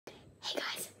Hey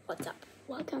guys, what's up?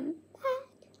 Welcome back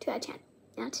to our channel.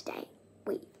 Now today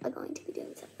we are going to be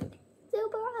doing something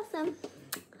super awesome.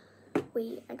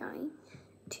 We are going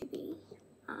to be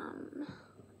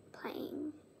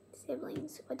playing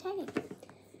siblings or dating.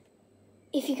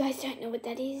 If you guys don't know what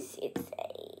that is, it's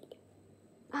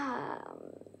a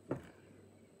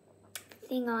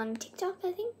thing on TikTok,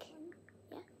 I think.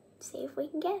 Yeah, see if we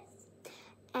can guess.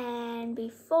 And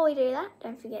before we do that,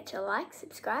 don't forget to like,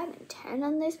 subscribe, and turn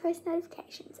on those post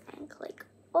notifications and click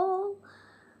all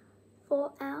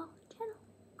for our channel.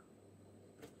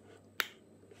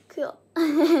 Cool.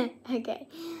 Okay,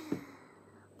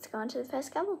 let's go on to the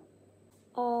first couple.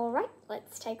 Alright,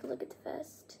 let's take a look at the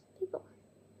first people.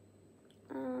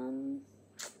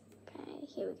 Okay,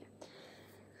 here we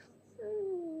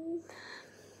go.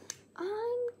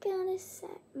 I'm gonna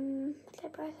say, they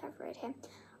both have red hair.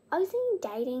 I was thinking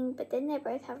dating, but then they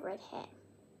both have red hair.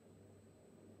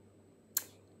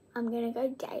 I'm gonna go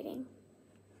dating.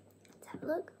 Let's have a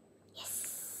look.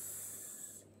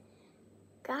 Yes!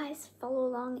 Guys, follow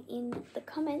along in the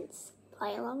comments.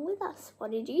 Play along with us.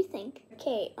 What did you think?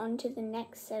 Okay, on to the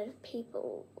next set of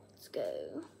people. Let's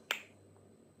go.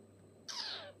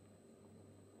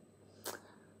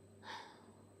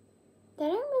 They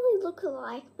don't really look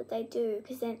alike, but they do,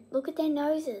 because then look at their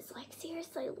noses. Like,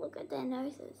 seriously, look at their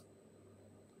noses.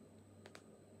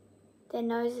 Their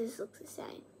noses look the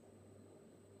same.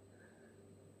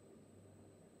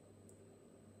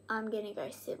 I'm gonna go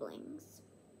siblings.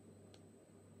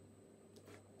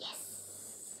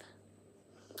 Yes.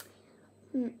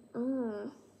 But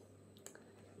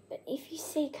if you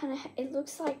see it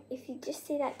looks like, if you just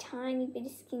see that tiny bit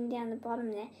of skin down the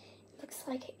bottom there, it looks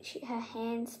like her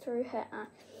hands through her arm.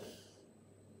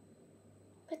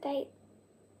 But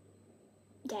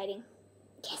dating.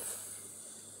 Yes.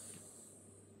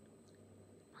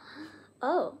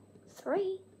 Oh,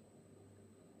 3.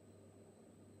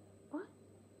 What?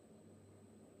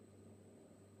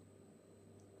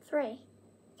 3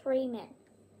 men.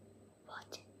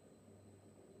 What?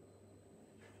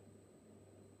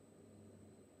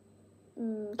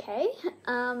 Okay.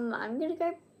 I'm gonna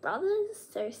go brothers,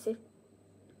 so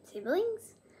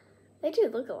siblings. They do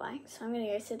look alike, so I'm gonna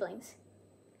go siblings.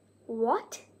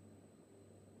 What?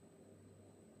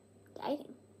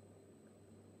 Dating.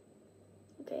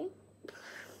 Okay.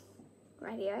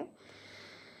 Radio.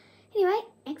 Anyway,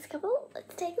 next couple.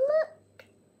 Let's take a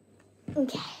look.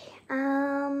 Okay.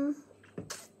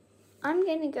 I'm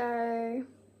gonna go.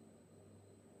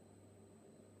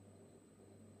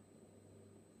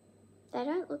 They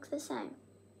don't look the same.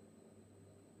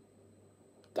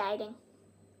 Dating.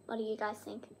 What do you guys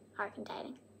think? I reckon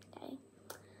dating. Dating.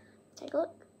 Let's take a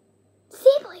look.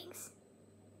 Siblings.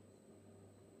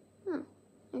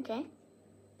 Okay.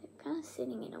 They're kind of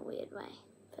sitting in a weird way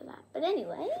for that. But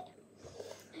anyway.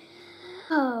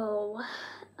 Oh.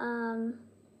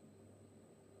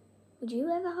 Would you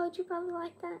ever hold your brother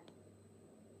like that?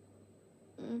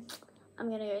 I'm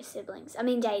gonna go siblings. I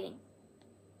mean dating.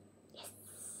 Yes.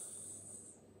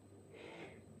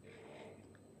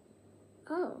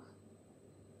 Oh.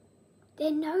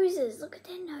 Their noses. Look at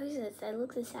their noses. They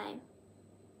look the same.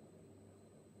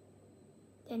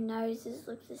 Their noses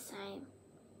look the same.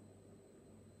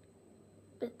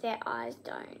 But their eyes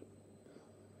don't.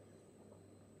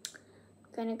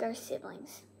 I'm gonna go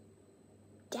siblings.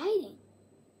 Dating.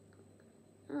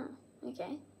 Oh,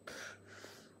 okay.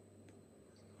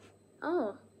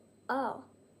 Oh.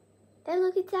 They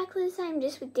look exactly the same,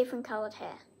 just with different coloured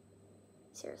hair.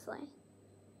 Seriously.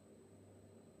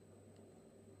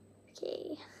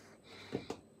 Okay.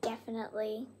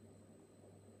 Definitely.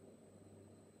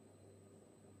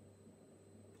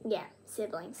 Yeah,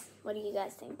 siblings. What do you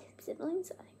guys think?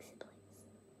 Siblings? I think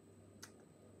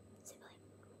siblings.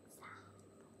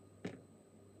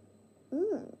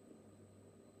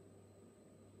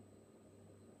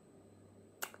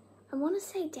 I want to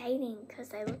say dating because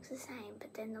they look the same,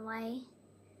 but then the way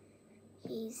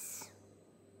he's...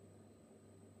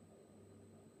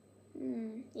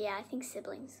 yeah, I think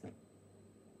siblings.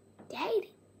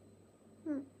 Dating.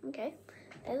 Okay.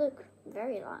 They look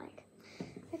very alike.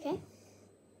 Okay.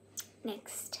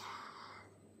 Next.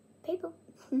 People.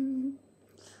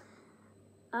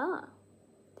 Oh.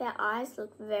 Their eyes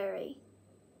look very,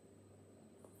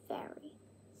 very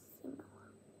similar.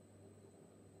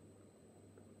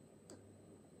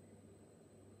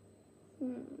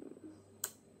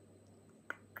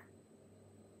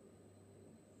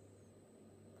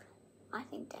 I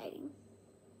think dating.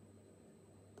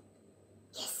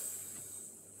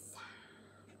 Yes!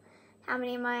 How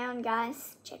many am I on,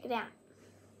 guys? Check it out.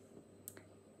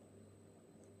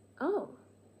 Oh.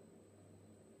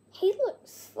 He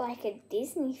looks like a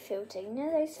Disney filter. You know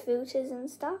those filters and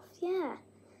stuff? Yeah.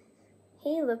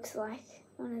 He looks like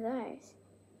one of those.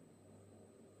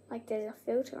 Like there's a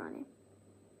filter on him.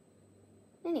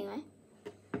 Anyway.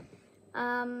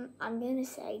 I'm going to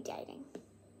say dating.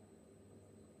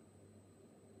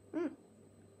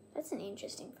 That's an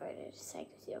interesting photo to take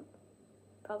with your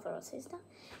brother or sister.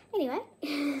 Anyway.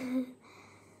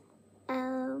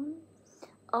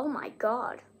 Oh my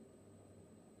god.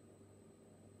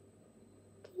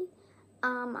 Okay.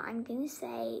 I'm gonna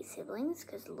say siblings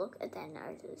because look at their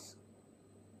noses.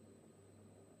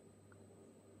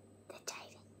 They're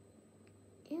dating.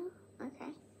 Ew.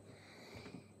 Okay.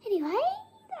 Anyway,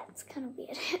 that's kind of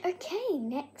weird. Okay,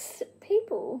 next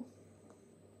people.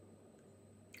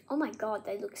 Oh my god,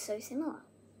 they look so similar.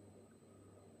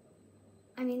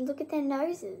 I mean, look at their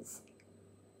noses.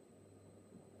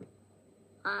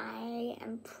 I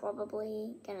am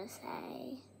probably gonna say,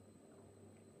 I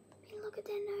mean, look at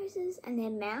their noses and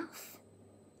their mouth,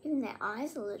 even their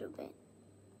eyes a little bit.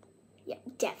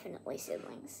 Yep, definitely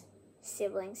siblings.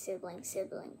 Sibling, sibling,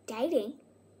 sibling. Dating?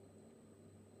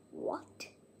 What?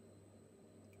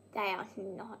 They are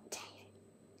not dating.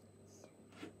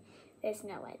 There's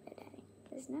no way they're dating.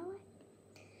 There's no way.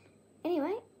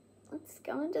 Anyway, let's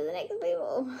go on to the next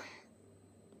people.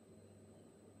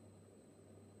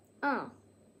 Oh.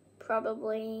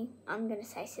 Probably, I'm going to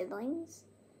say siblings.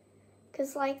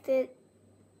 Because, like, they're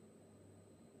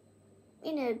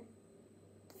in a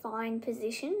fine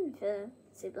position for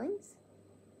siblings.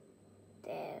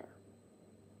 They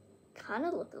kind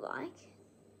of look alike.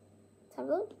 Let's have a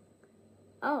look.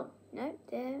 Oh, no,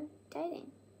 they're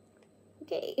dating.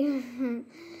 Okay.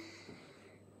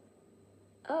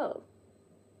 Oh.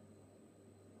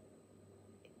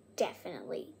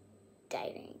 Definitely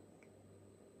dating.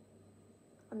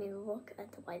 I mean, look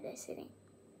at the way they're sitting.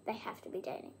 They have to be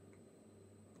dating.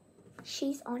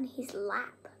 She's on his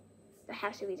lap. They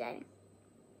have to be dating.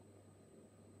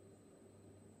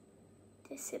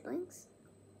 They're siblings?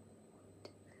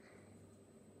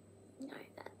 No,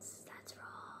 that's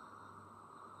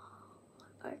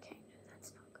wrong. Okay, no,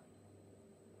 that's not good.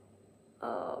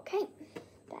 Okay.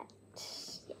 Yeah,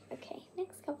 okay.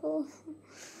 Next couple.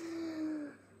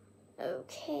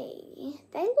 Okay.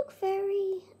 They look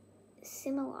very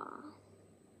similar.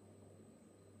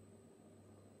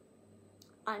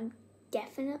 I'm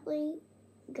definitely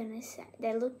gonna say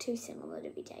they look too similar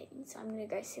to be dating, so I'm gonna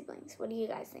go siblings. What do you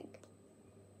guys think?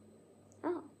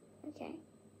 Oh, okay.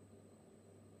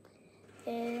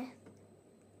 They're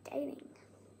dating.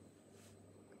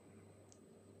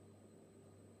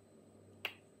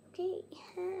 Okay.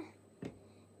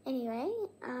 Anyway,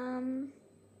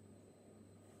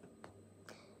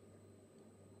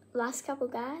 last couple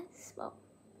guys, well,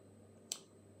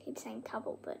 keep saying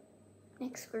couple, but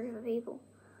next group of people.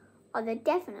 Oh, they're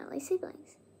definitely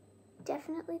siblings.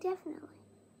 Definitely.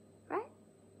 Right?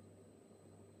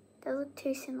 They look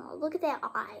too similar. Look at their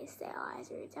eyes. Their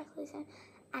eyes are exactly the same.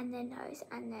 And their nose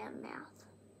and their mouth.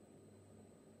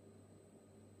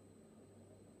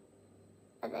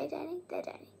 Are they dating? They're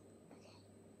dating. Okay.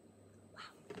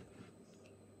 Wow.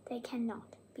 They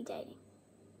cannot be dating.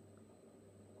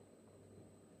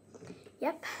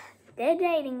 Yep. They're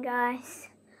dating, guys.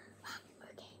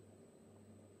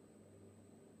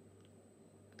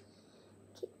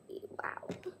 Wow.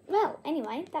 Well,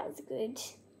 anyway, that was a good,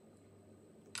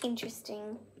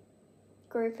 interesting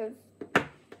group of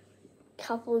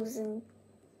couples and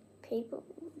people,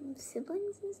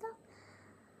 siblings and stuff.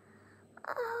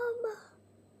 Oh,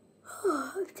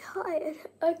 I'm tired.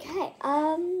 Okay.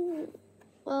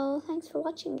 Well, thanks for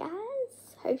watching,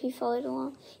 guys. Hope you followed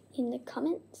along in the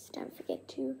comments. Don't forget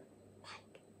to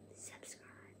like,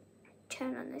 subscribe, and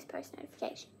turn on those post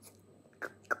notifications.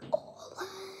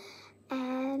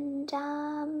 And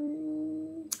I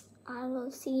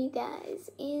will see you guys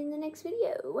in the next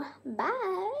video.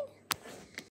 Bye.